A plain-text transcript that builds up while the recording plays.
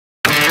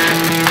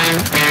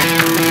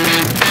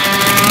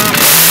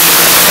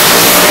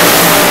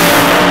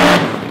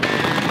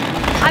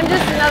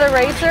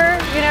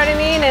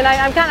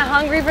I'm kind of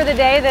hungry for the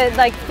day that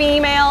like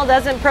female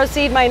doesn't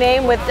proceed my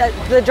name with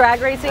the drag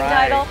racing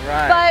title.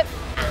 Right. But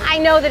I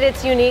know that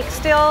it's unique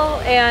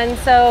still, and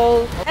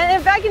so, and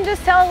if I can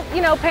just tell,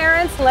 you know,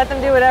 parents, let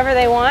them do whatever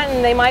they want,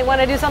 and they might want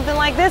to do something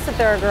like this if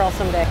they're a girl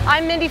someday.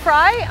 I'm Mendy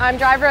Fry. I'm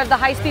driver of the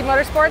high-speed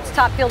Motorsports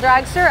Top Fuel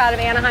Dragster out of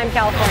Anaheim,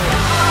 California.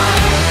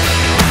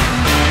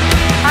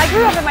 I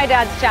grew up in my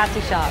dad's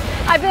chassis shop.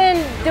 I've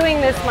been doing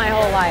this my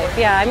whole life,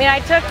 yeah. I mean, I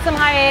took some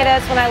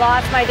hiatus when I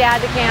lost my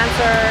dad to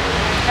cancer,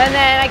 and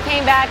then I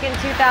came back in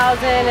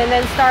 2000 and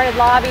then started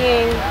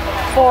lobbying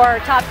for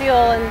Top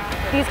Fuel, and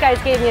these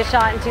guys gave me a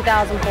shot in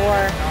 2004.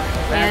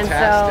 Fantastic. And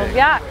so,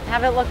 yeah,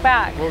 haven't looked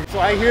back. Well, so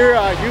I hear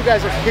you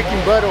guys are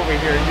kicking butt over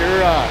here.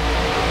 You're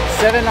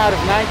 7 out of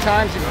 9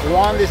 times you've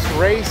won this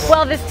race.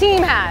 Well, this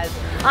team has.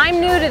 I'm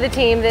new to the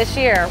team this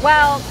year.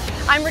 Well,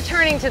 I'm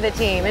returning to the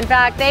team. In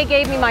fact, they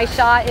gave me my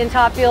shot in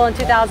Top Fuel in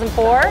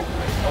 2004,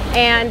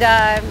 and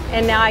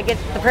now I get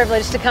the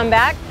privilege to come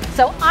back.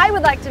 So I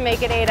would like to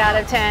make it 8 out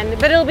of 10,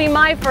 but it'll be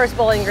my first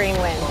Bowling Green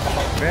win.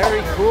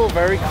 Very cool,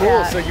 very cool.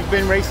 Yeah. So you've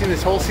been racing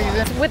this whole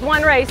season? With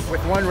one race.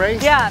 With one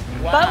race? Yeah,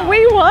 wow. But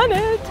we won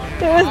it.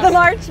 It was awesome. The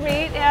March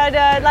meet,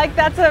 and like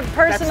that's a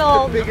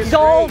personal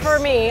goal for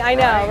me. I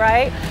know,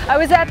 right? I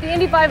was at the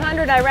Indy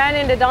 500, I ran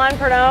into Don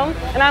Perdome,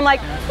 and I'm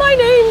like, my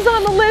name's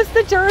on the list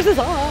that yours is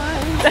on.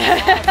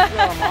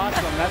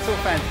 Awesome, that's so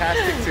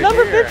fantastic to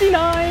Number hear.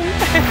 59.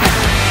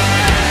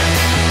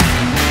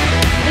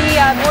 The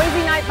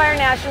Boise Night Fire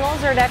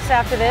Nationals are next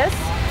after this.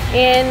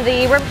 And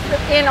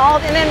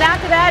then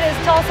after that is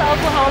Tulsa,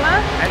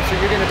 Oklahoma. And so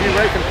you're going to be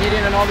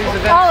competing in all these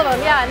events? All of them,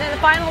 yeah. And then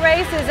the final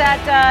race is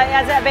at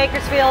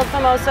Bakersfield,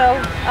 Famoso,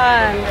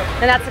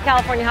 and that's the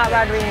California Hot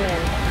Rod Reunion.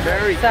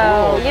 Very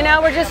cool. So, you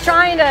know, we're just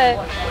trying to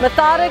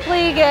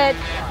methodically get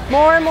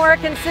more and more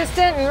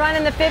consistent and run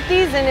in the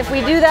 50s. And if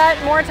we do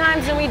that more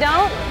times than we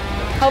don't,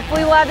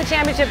 hopefully we'll have the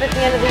championship at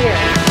the end of the year.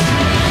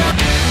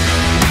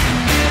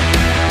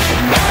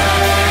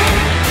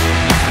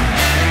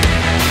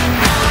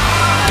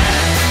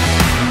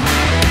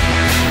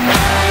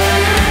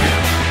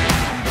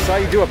 I saw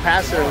you do a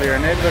pass earlier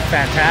and it looked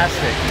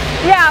fantastic.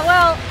 Yeah,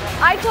 well,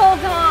 I told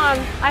Tom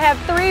I have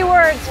 3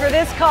 words for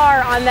this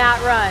car on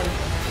that run.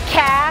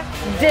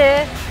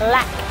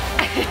 Cadillac.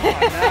 Oh,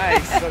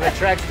 nice. So the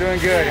track's doing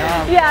good,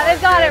 huh? Yeah,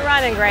 they've got it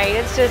running great.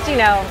 It's just, you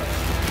know,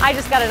 I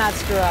just got to not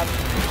screw up,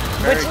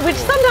 which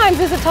sometimes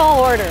is a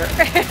tall order.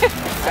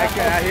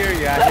 I hear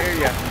you, I hear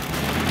you.